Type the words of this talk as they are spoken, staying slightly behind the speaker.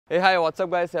Hey hi, what's up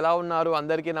guys? ఎలా ఉన్నారు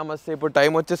అందరికీ నమస్తే. ఇప్పుడు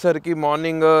టైం వచ్చేసరికి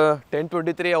మార్నింగ్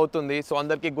 10:23 అవుతుంది. సో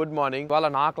అందరికీ గుడ్ మార్నింగ్. ఇవాళ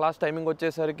నా క్లాస్ టైమింగ్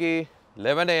వచ్చేసరికి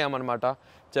 11 AM అనమాట.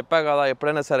 చెప్పా కదా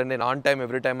ఎప్పుడైనా సరే నేను ఆన్ టైం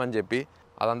ఎవ్రీ టైం అని చెప్పి.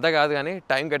 అదంతా కాదు కానీ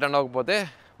టైంకి అటెండ్ అవ్వకపోతే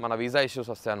మన వీసా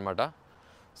ఇష్యూస్ వస్తాయి అనమాట.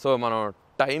 సో మనం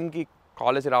టైంకి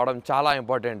కాలేజ్ రావడం చాలా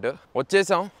ఇంపార్టెంట్.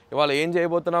 వచ్చేసాం. ఇవాళ ఏం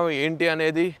చేయబోతున్నాం ఏంటి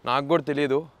అనేది నాకు కూడా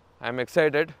తెలియదు. I'm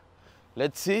excited.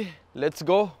 Let's see, let's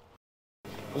go.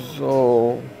 So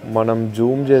మనం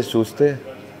జూమ్ చేసి చూస్తే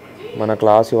మన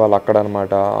క్లాస్ ఇవాళ అక్కడ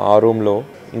అనమాట, ఆ రూమ్లో.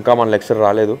 ఇంకా మన లెక్చర్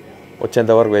రాలేదు,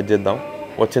 వచ్చేంత వరకు వెయిట్ చేద్దాం.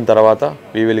 వచ్చిన తర్వాత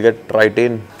we will get right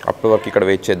in. అప్పటి వరకు ఇక్కడ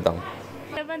వెయిట్ చేద్దాం.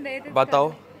 बताओ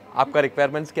आपका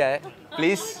रिक्वायरमेंट्स क्या है?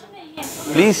 Please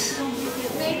please.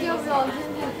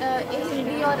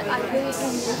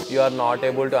 You are not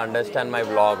able to understand my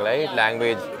vlog, right?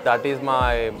 Language, that is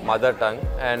my mother tongue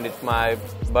and it's my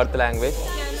birth language.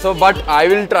 So but I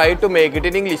will try to make it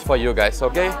in English for you guys,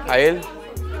 okay? I'll.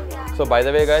 So by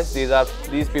the way guys,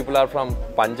 these people are from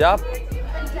Punjab.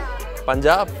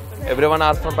 Everyone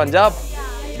are from Punjab.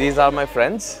 These are my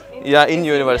friends. Yeah, in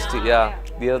university. Yeah,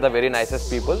 these are the very nicest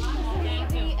people.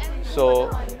 So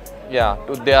yeah,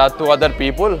 there are two other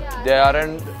people. They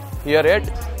aren't here yet.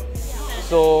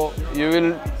 So you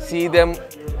will see them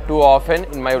too often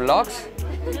in my vlogs.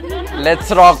 Let's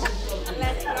rock.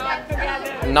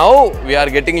 Now we are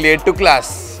getting late to class.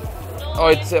 Oh,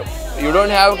 you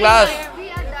don't have class?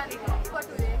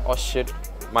 Oh shit,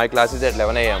 my class is at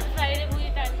 11 AM.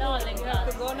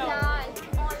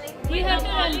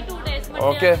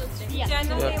 Okay.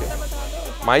 Okay.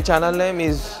 My channel name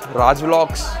is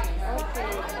rajbrovlogs.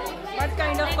 What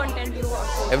kind of content you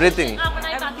watch? Everything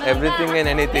and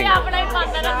anything.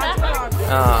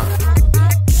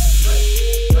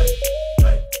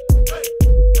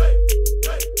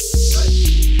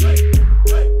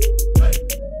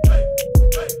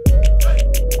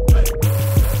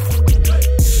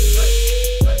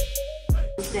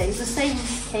 Days, the same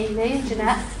with Kaylee and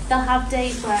Jeanette, they'll have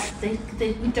days where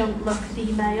we don't look at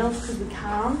emails because we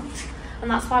can't, and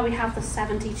that's why we have the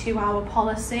 72-hour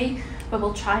policy where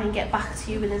we'll try and get back to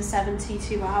you within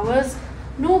 72 hours.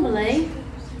 Normally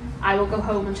I will go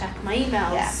home and check my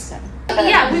emails.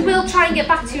 Yeah, we will try and get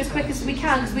back to you as quick as we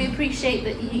can because we appreciate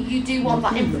that you do want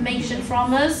that information from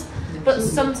us, but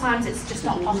sometimes it's just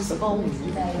not possible.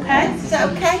 Okay? Is that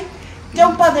okay?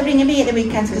 Don't bother ringing me at the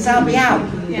weekends because I'll be out.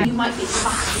 Yeah. You might be in the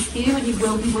back of the queue and you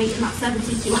will be waiting that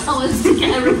 72 hours to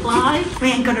get a reply. We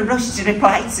ain't got to rush to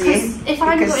reply to you. If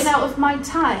I'm going out of my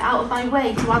time, out of my way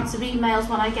to answer emails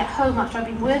when I get home after I've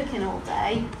been working all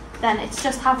day, then it's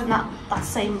just having that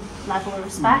same level of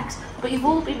respect. But you've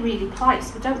all been really polite,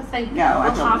 so don't think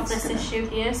we'll have this issue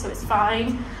here, so it's fine.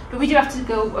 But we do have to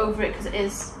go over it because it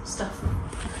is stuff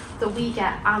that we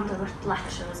get and the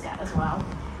lecturers get as well.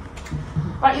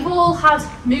 Right, you've all had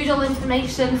Moodle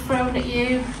information thrown at you.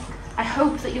 I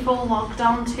hope that you've all logged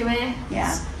on to it.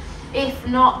 Yeah. If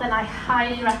not, then I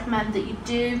highly recommend that you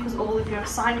do because all of your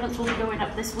assignments will be going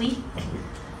up this week.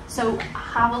 So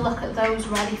have a look at those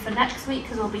ready for next week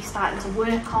because we'll be starting to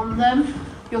work on them.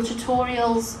 Your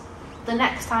tutorials the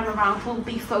next time around will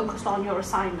be focused on your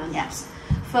assignments. Yes.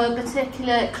 For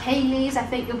particular Kaylee's, I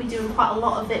think you'll be doing quite a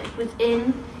lot of it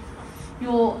within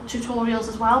your tutorials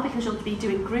as well because you'll be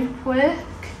doing group work.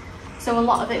 So a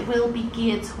lot of it will be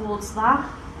geared towards that.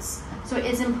 So it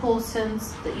is important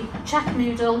that you check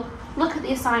Moodle, look at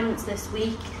the assignments this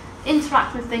week,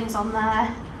 interact with things on there,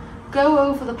 go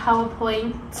over the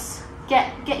PowerPoints,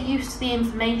 get used to the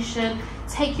information,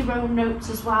 take your own notes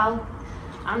as well.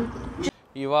 And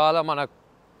ఇవాళ మన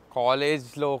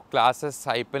కాలేజ్లో classes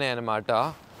అయిపోయినాయి అన్నమాట.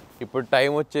 ఇప్పుడు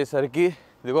time వచ్చేసరికి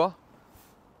ఇదిగో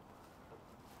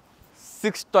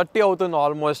 6:30 అవుతుంది,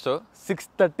 almost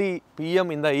 6:30 PM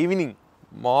in the evening.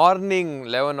 Morning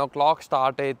 11 o'clock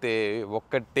start అయితే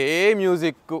ఒక్కటే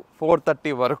మ్యూజిక్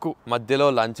 4:30 వరకు. మధ్యలో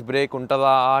లంచ్ బ్రేక్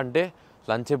ఉంటుందా అంటే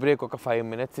లంచ్ బ్రేక్ ఒక 5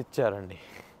 minutes ఇచ్చారండి.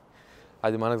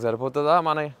 అది మనకు సరిపోతుందా?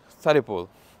 సరిపోదు.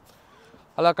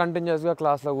 అలా కంటిన్యూస్గా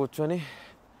క్లాస్లో కూర్చొని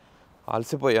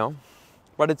అలసిపోయాం.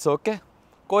 బట్ ఇట్స్ ఓకే,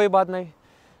 కోయి బాత్ నై,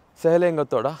 సహలేంగా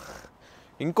తోడా.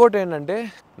 ఇంకోటి ఏంటంటే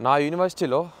నా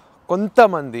యూనివర్సిటీలో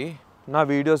కొంతమంది నా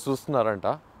videos చూస్తున్నారంట.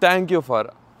 Thank you for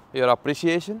your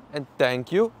appreciation and thank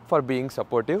you for being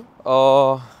supportive.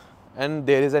 And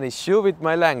there is an issue with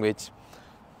my language.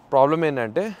 Problem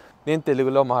ఏంటంటే నేను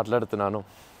తెలుగులో మాట్లాడుతున్నాను,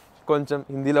 కొంచెం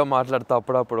హిందీలో మాట్లాడతా,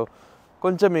 అప్పుడప్పుడు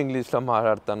కొంచెం ఇంగ్లీష్లో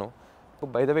మాట్లాడతాను.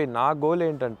 బై ద వే నా గోల్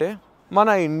ఏంటంటే మన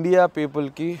ఇండియా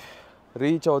పీపుల్కి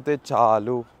రీచ్ అవుతే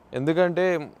చాలు. ఎందుకంటే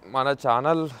మన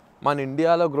ఛానల్ మన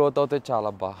ఇండియాలో గ్రోత్ అవుతే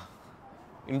చాలా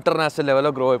ఇంటర్నేషనల్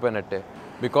లెవెల్లో గ్రో అయిపోయినట్టే.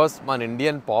 బికాస్ మన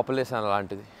ఇండియన్ పాపులేషన్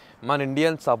అలాంటిది, మన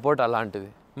ఇండియన్ సపోర్ట్ అలాంటిది.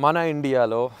 మన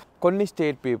ఇండియాలో కొన్ని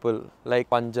state people like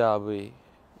Punjabi,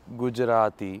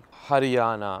 Gujarati,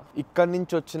 Haryana ఇక్కడి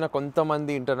నుంచి వచ్చిన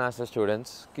కొంతమంది ఇంటర్నేషనల్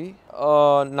స్టూడెంట్స్కి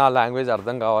నా లాంగ్వేజ్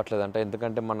అర్థం కావట్లేదంట.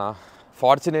 ఎందుకంటే మన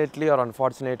ఫార్చునేట్లీ ఆర్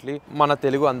అన్ఫార్చునేట్లీ మన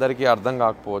తెలుగు అందరికీ అర్థం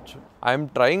కాకపోవచ్చు. I'm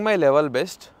trying my level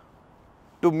best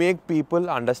to make people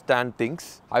understand things.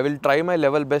 I will try my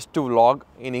level best to vlog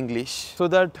in English so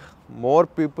that more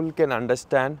people can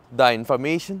understand the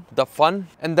information, the fun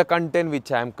and the content which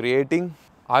I am creating.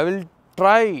 I will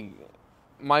try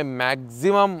my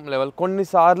maximum level. కొన్ని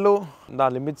సార్లు నా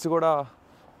limits కూడా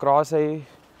cross అయ్యి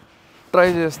try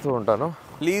చేస్తూ ఉంటాను.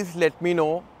 Please let me know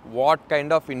what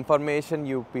kind of information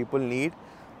you people need,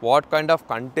 what kind of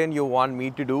content you want me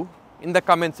to do in the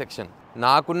comment section.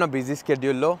 నాకున్న busy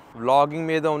స్కెడ్యూల్లో vlogging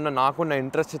మీద ఉన్న నాకున్న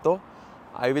ఇంట్రెస్ట్తో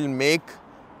I will make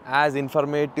as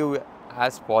informative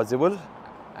as possible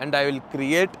and I will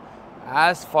create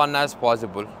as fun as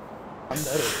possible.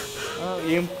 అందరూ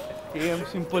ఏం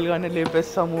సింపుల్గానే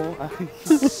లేపేస్తాము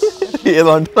ఏదో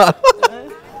అంటున్నారు.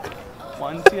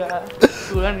 మంచిగా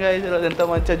చూడండి గైస్, ఈరోజు ఎంత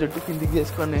మంచిగా జుట్టు కిందికి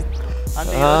చేసుకొని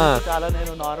అంటే చాలా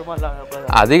నేను నార్మల్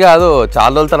అది కాదు,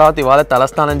 చాలా రోజుల తర్వాత ఇవాళ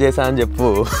తలస్నానం చేశానని చెప్పు.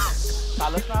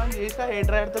 తలస్నానం చేసా హెయిర్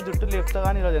డ్రైయర్తో జుట్టు లేపుతా,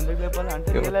 కానీ ఈరోజు ఎందుకు లేపాలి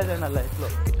అంటే రియలైజ్ అయినా లైఫ్లో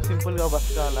సింపుల్గా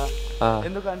బతకాలా.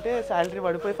 ఎందుకంటే శాలరీ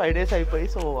పడిపోయి 5 days అయిపోయి,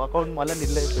 సో అకౌంట్ మళ్ళీ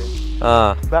నిల్ అయిపోయి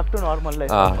బ్యాక్ టు నార్మల్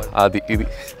లైఫ్. అది ఇది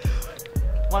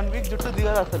 1 week జుట్టు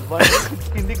దిగదు, అసలు 1 week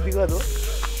కిందికి దిగదు.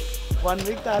 1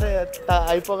 week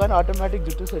అయిపోగానే ఆటోమేటిక్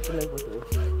జుట్టు సెటిల్ అయిపోతుంది.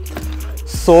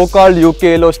 సో కాల్డ్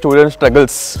యూకేలో స్టూడెంట్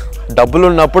స్ట్రగుల్స్. డబ్బులు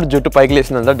ఉన్నప్పుడు జుట్టు పైకి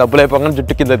లేచిందంట, డబ్బులు అయిపోగానే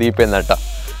జుట్టు కింద దిగిపోయిందంట.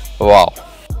 వావ్.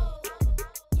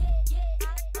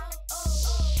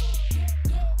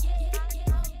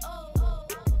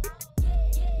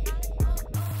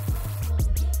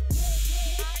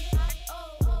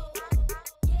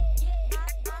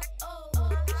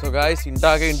 సో గాయస్,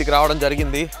 ఇంటికి రావడం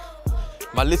జరిగింది.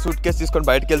 మళ్ళీ సూట్ కేస్ తీసుకొని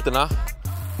బయటకు వెళ్తున్నా.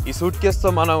 ఈ సూట్ కేస్తో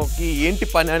మనకి ఏంటి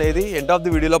పని అనేది ఎండ్ ఆఫ్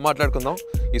ది వీడియోలో మాట్లాడుకుందాం.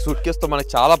 ఈ సూట్ కేస్తో మనకి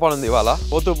చాలా పని ఉంది, ఇవాళ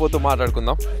పోతూ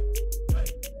మాట్లాడుకుందాం.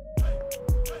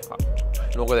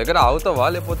 నువ్వు ఒక దగ్గర ఆగుతావా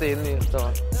లేకపోతే ఏం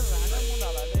చేస్తావా?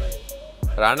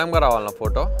 ర్యాండమ్గా రావాలన్నా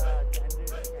ఫోటో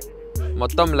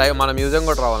మొత్తం లైవ్? మన మ్యూజియం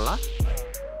కూడా రావాలన్నా?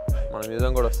 మన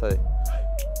మ్యూజియం కూడా వస్తుంది.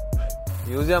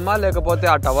 మ్యూజియమా లేకపోతే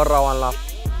ఆ టవర్ రావాలన్నా?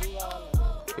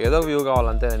 ఏదో వ్యూ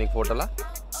కావాలంతే నీకు ఫోటోలా.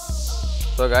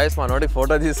 సో గైస్, మనోడికి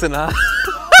ఫోటో తీస్తున్నా.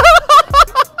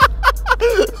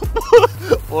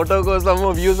 ఫోటో కోసము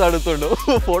వ్యూస్ అడుగుతుండు.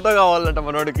 ఫోటో కావాలంట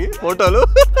మనోడికి, ఫోటోలు.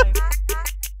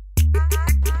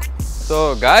 సో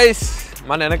గైస్,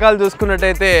 మన వెనకాల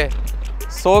చూసుకున్నట్టయితే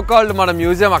సో కాల్డ్ మన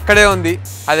మ్యూజియం అక్కడే ఉంది.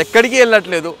 అది ఎక్కడికి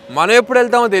వెళ్ళట్లేదు. మనం ఎప్పుడు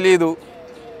వెళ్తామో తెలియదు,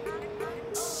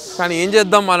 కానీ ఏం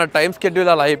చేద్దాం, మన టైం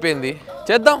స్కెడ్యూల్ అలా అయిపోయింది.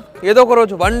 చేద్దాం ఏదో ఒక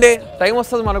రోజు, 1 day టైం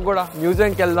వస్తుంది మనకు కూడా.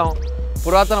 మ్యూజియంకి వెళ్దాం,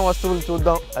 పురాతన వస్తువులు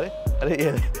చూద్దాం. అరే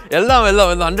వెళ్దాం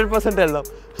 100% వెళ్దాం.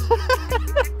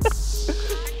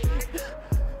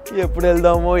 ఎప్పుడు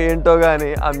వెళ్దామో ఏంటో కానీ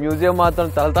ఆ మ్యూజియం మాత్రం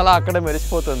తలతల అక్కడే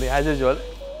మెరిసిపోతుంది యాజ్ యూజువల్.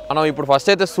 మనం ఇప్పుడు ఫస్ట్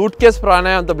అయితే సూట్ కేస్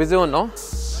ప్రయాణంతో బిజీ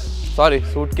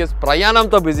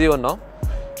ఉన్నాం.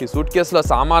 ఈ సూట్ కేసులో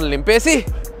సామాన్లు నింపేసి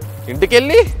ఇంటికి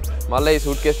వెళ్ళి మళ్ళీ ఈ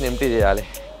సూట్ కేసుని ఎంటీ చేయాలి.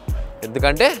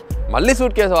 ఎందుకంటే మళ్ళీ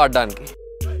సూట్ కేసు వాడడానికి.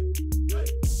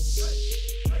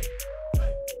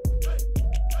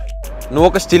 నువ్వు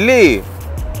ఒక స్టిల్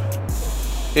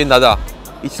ఏంది అదా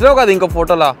ఇచ్చినావు కదా ఇంకో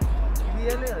ఫోటోలా,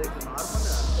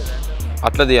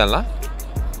 అట్లా తీయాలా?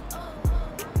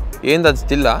 ఏంది అది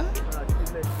స్టిల్లా?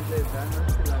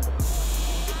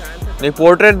 నీ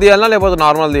పోర్ట్రేట్ తీయాలనా లేకపోతే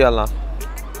నార్మల్ తీయాలనా?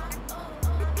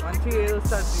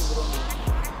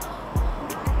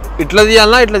 ఇట్లా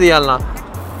తీయాలనా?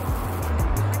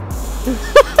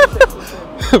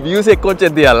 వ్యూస్ ఎక్కువ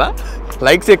వచ్చేది తీయాలా?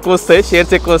 లైక్స్ ఎక్కువ వస్తాయి,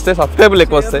 షేర్స్ ఎక్కువ వస్తాయి, సబ్స్క్రైబర్లు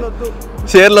ఎక్కువ వస్తాయి.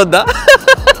 షేర్లు వద్దా?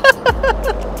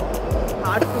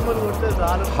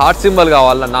 హార్ట్ సింబల్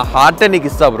కావాలా? నా హార్టే నీకు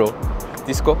ఇస్తా బ్రో,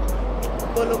 తీసుకో.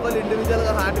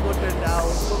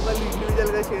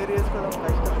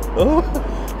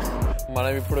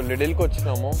 మనం ఇప్పుడు లిడిల్కి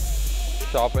వచ్చినాము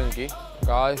షాపింగ్కి.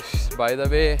 గాయ్స్, బై ద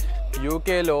వే,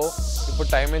 యూకేలో ఇప్పుడు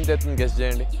టైం ఎంత అవుతుంది గెస్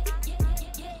చేయండి.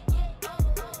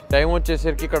 టైం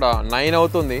వచ్చేసరికి ఇక్కడ 9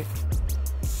 అవుతుంది.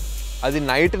 అది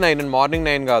నైట్ 9, మార్నింగ్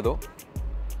 9 కాదు.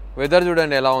 వెదర్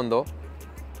చూడండి ఎలా ఉందో,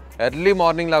 ఎర్లీ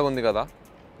మార్నింగ్ లాగా ఉంది కదా.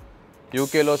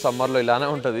 యూకేలో సమ్మర్లో ఇలానే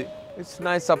ఉంటుంది. ఇట్స్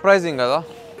నైస్, సర్ప్రైజింగ్ కదా.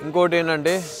 ఇంకోటి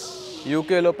ఏంటంటే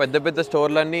యూకేలో పెద్ద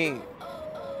స్టోర్లన్నీ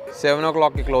 7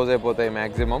 o'clockకి క్లోజ్ అయిపోతాయి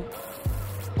మ్యాక్సిమం.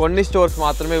 కొన్ని స్టోర్స్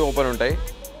మాత్రమే ఓపెన్ ఉంటాయి.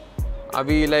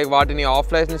 అవి లైక్ వాటిని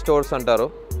ఆఫ్లైన్ స్టోర్స్ అంటారు,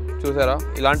 చూసారా?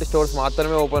 ఇలాంటి స్టోర్స్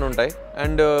మాత్రమే ఓపెన్ ఉంటాయి.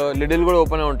 అండ్ లిడిల్ కూడా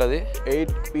ఓపెన్ ఉంటుంది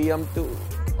 8 PM to,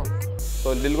 సో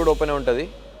లిడిల్ కూడా ఓపెన్ ఉంటుంది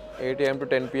 8 AM to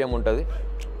 10 PM ఉంటుంది.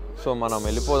 సో మనం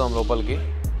వెళ్ళిపోదాం లోపలికి.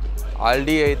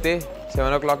 ఆల్రెడీ అయితే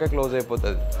 7 o'clock క్లోజ్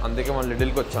అయిపోతుంది. అందుకే మనం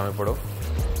లిటిల్కి వచ్చాము ఇప్పుడు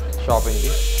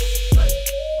షాపింగ్కి.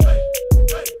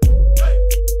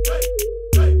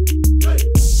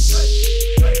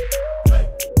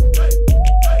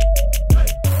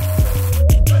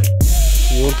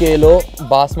 యూకేలో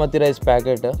బాస్మతి రైస్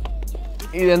ప్యాకెట్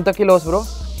ఇది ఎంత kilos bro?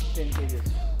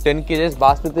 10 kgs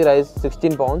basmati rice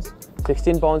 16 pounds.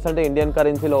 16 pounds అంటే ఇండియన్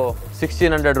కరెన్సీలో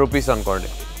 1600 రూపీస్ అనుకోండి.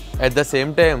 అట్ ద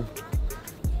సేమ్ టైం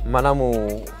మనము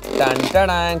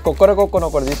కొక్కరకొక్కను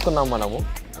ఒకటి తీసుకున్నాం మనము.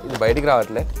 ఇది బయటికి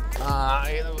రావట్లే.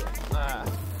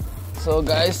 సో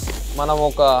గైస్ మనం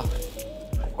ఒక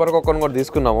కొక్కరకొక్కను కూడా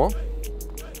తీసుకున్నాము.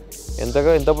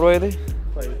 ఎంత బ్రో ఇది?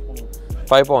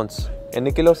 5 pounds.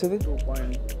 ఎన్ని కిలోస్ ఇది?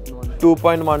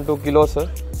 2.12 kilos.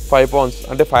 5 pounds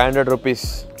అంటే 500 rupees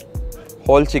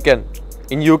whole chicken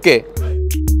in UK.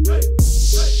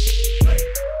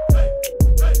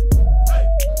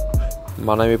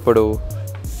 మనం ఇప్పుడు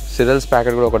సిరియల్స్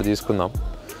ప్యాకెట్ కూడా ఒకటి తీసుకుందాం.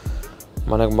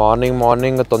 మనకు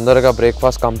మార్నింగ్ తొందరగా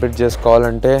బ్రేక్ఫాస్ట్ కంప్లీట్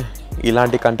చేసుకోవాలంటే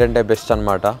ఇలాంటి కంటెంటే బెస్ట్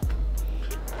అనమాట.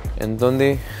 ఎంత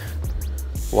ఉంది?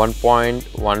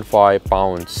 1.15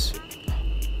 pounds,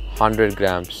 100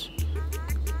 grams.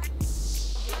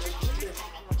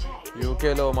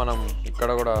 యూకేలో మనం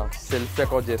ఇక్కడ కూడా సెల్ఫ్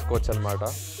చెక్అవుట్ చేసుకోవచ్చు అనమాట.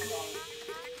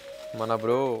 మన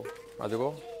బ్రో అదిగో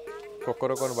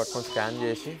కొక్కరొక్కను పట్టుకొని స్కాన్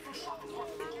చేసి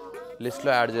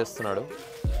లిస్ట్లో యాడ్ చేస్తున్నాడు.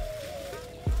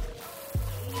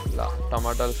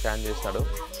 టమాటాలు స్కాన్ చేస్తాడు.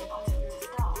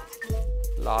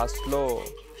 లాస్ట్లో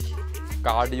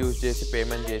కార్డ్ యూజ్ చేసి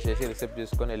పేమెంట్ చేసేసి రిసిప్ట్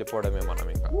తీసుకొని వెళ్ళిపోవడమే మనం.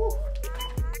 ఇంకా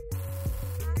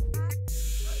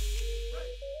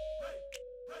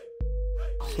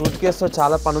సూట్ కేసుతో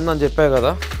చాలా పని ఉందని చెప్పావు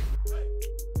కదా,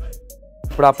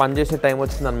 ఇప్పుడు ఆ పని చేసే టైం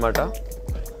వచ్చిందనమాట.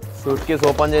 సూట్ కేసు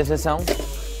ఓపెన్ చేసేసాం.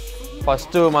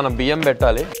 ఫస్ట్ మనం బియ్యం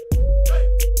పెట్టాలి.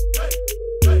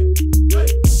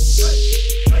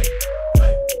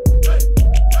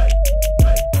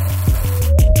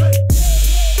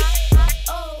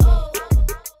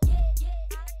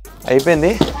 అయిపోయింది.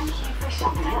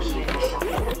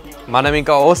 మనం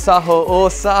ఇంకా ఓసాహో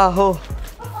ఓసాహో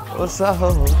ఓసాహో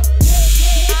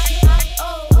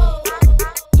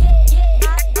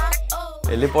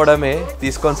వెళ్ళిపోవడమే.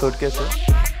 తీసుకొని సూట్ కేసు.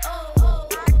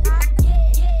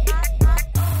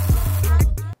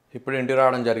 ఇప్పుడు ఇంటికి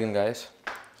రావడం జరిగింది గాయస్.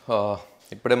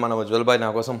 ఇప్పుడే మన ఉజ్వల్ బాయ్ నా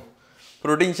కోసం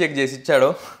ప్రోటీన్ షేక్ చేసి ఇచ్చాడు.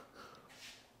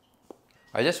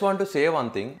 I just want to say one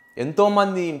thing.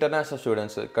 ఎంతోమంది ఇంటర్నేషనల్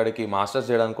స్టూడెంట్స్ ఇక్కడికి మాస్టర్స్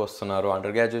చేయడానికి వస్తున్నారు,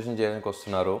 అండర్ గ్రాడ్యుయేషన్ చేయడానికి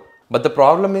వస్తున్నారు. బట్ ద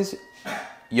ప్రాబ్లమ్ ఈజ్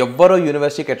ఎవ్వరూ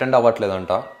యూనివర్సిటీకి attend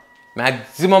అవ్వట్లేదంట.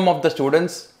 Maximum of the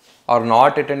students are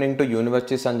not attending to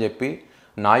universities అని చెప్పి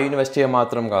నా యూనివర్సిటీ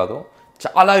మాత్రం కాదు,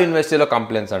 చాలా యూనివర్సిటీలో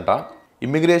కంప్లైంట్స్ అంట.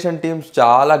 ఇమిగ్రేషన్ టీమ్స్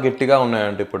చాలా గట్టిగా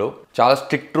ఉన్నాయంట. ఇప్పుడు చాలా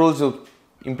స్ట్రిక్ట్ రూల్స్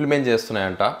ఇంప్లిమెంట్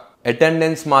చేస్తున్నాయంట.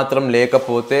 అటెండెన్స్ మాత్రం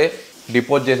లేకపోతే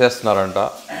డిపోజ్ చేసేస్తున్నారంట.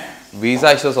 Visa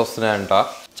issues వస్తున్నాయంట.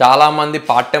 చాలామంది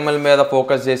పార్ట్ టైమ్ల మీద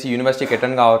ఫోకస్ చేసి యూనివర్సిటీకి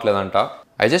attend కావట్లేదంట.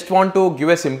 I just want to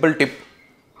give a simple tip.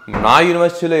 నా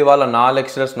యూనివర్సిటీలో ఇవాళ నా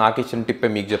లెక్చరర్స్ నాకు ఇచ్చిన టిప్పే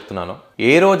మీకు చెప్తున్నాను.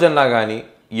 ఏ రోజన్నా కానీ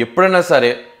ఎప్పుడైనా సరే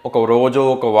ఒక రోజు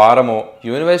ఒక వారమో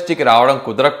యూనివర్సిటీకి రావడం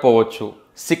కుదరకపోవచ్చు,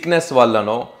 సిక్నెస్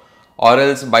వల్లనో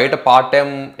ఆర్ఎల్స్ బయట పార్ట్ టైం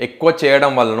ఎక్కువ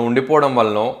చేయడం వల్లనో ఉండిపోవడం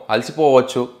వల్లనో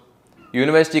అలసిపోవచ్చు.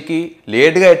 యూనివర్సిటీకి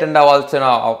లేట్గా అటెండ్ అవ్వాల్సిన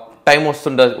టైం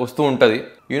వస్తూ ఉంటుంది.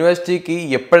 యూనివర్సిటీకి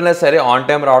ఎప్పుడైనా సరే ఆన్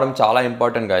టైం రావడం చాలా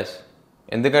ఇంపార్టెంట్ గైస్.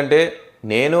 ఎందుకంటే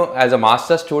నేను యాజ్ అ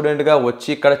మాస్టర్ స్టూడెంట్గా వచ్చి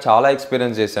ఇక్కడ చాలా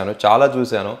ఎక్స్పీరియన్స్ చేశాను, చాలా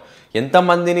చూశాను.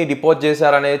 ఎంతమందిని డిపోజ్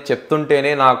చేశారనేది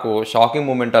చెప్తుంటేనే నాకు షాకింగ్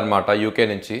మూమెంట్ అనమాట. యూకే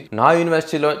నుంచి నా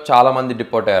యూనివర్సిటీలో చాలామంది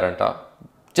deport అయ్యారంట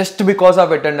just because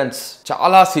of attendance.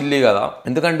 చాలా సిల్లీ కదా.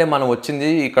 ఎందుకంటే మనం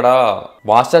వచ్చింది ఇక్కడ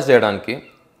మాస్టర్స్ చేయడానికి.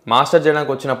 మాస్టర్స్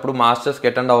చేయడానికి వచ్చినప్పుడు మాస్టర్స్కి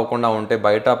అటెండ్ అవ్వకుండా ఉంటే,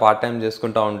 బయట పార్ట్ టైం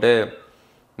చేసుకుంటూ ఉంటే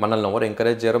మనల్ని ఎవరు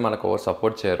ఎంకరేజ్ చేయరు, మనకు ఎవరు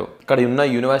సపోర్ట్ చేయరు. ఇక్కడ ఉన్న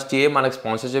యూనివర్సిటీయే మనకు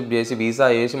స్పాన్సర్షిప్ చేసి వీసా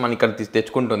వేసి మనం ఇక్కడ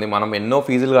తెచ్చుకుంటుంది. మనం ఎన్నో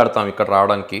ఫీజులు కడతాం ఇక్కడ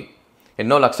రావడానికి,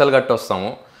 ఎన్నో లక్షలు కట్టి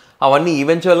వస్తాము. అవన్నీ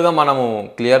ఈవెన్చువల్గా మనము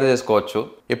క్లియర్ చేసుకోవచ్చు.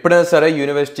 ఎప్పుడైనా సరే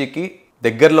యూనివర్సిటీకి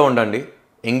దగ్గరలో ఉండండి,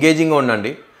 ఎంగేజింగ్గా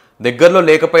ఉండండి. దగ్గరలో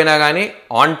లేకపోయినా కానీ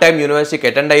ఆన్ టైం యూనివర్సిటీకి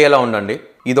అటెండ్ అయ్యేలా ఉండండి.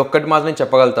 ఇది ఒక్కటి మాత్రం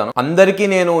చెప్పగలుగుతాను. అందరికీ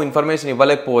నేను ఇన్ఫర్మేషన్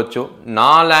ఇవ్వలేకపోవచ్చు,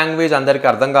 నా లాంగ్వేజ్ అందరికీ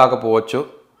అర్థం కాకపోవచ్చు.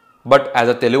 బట్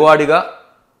యాజ్ అ తెలుగువాడిగా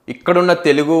ఇక్కడున్న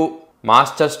తెలుగు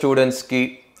మాస్టర్ స్టూడెంట్స్కి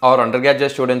ఆర్ అండర్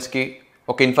గ్రాడ్యుయేట్ స్టూడెంట్స్కి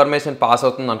ఒక ఇన్ఫర్మేషన్ పాస్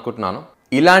అవుతుంది అనుకుంటున్నాను.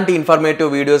 ఇలాంటి ఇన్ఫర్మేటివ్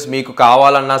వీడియోస్ మీకు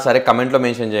కావాలన్నా సరే కమెంట్లో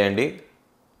మెన్షన్ చేయండి.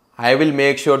 I will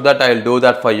make sure that I will do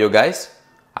that for you guys.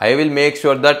 I will make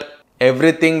sure that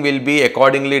everything will be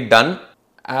accordingly done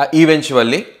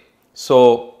eventually. So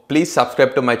please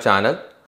subscribe to my channel.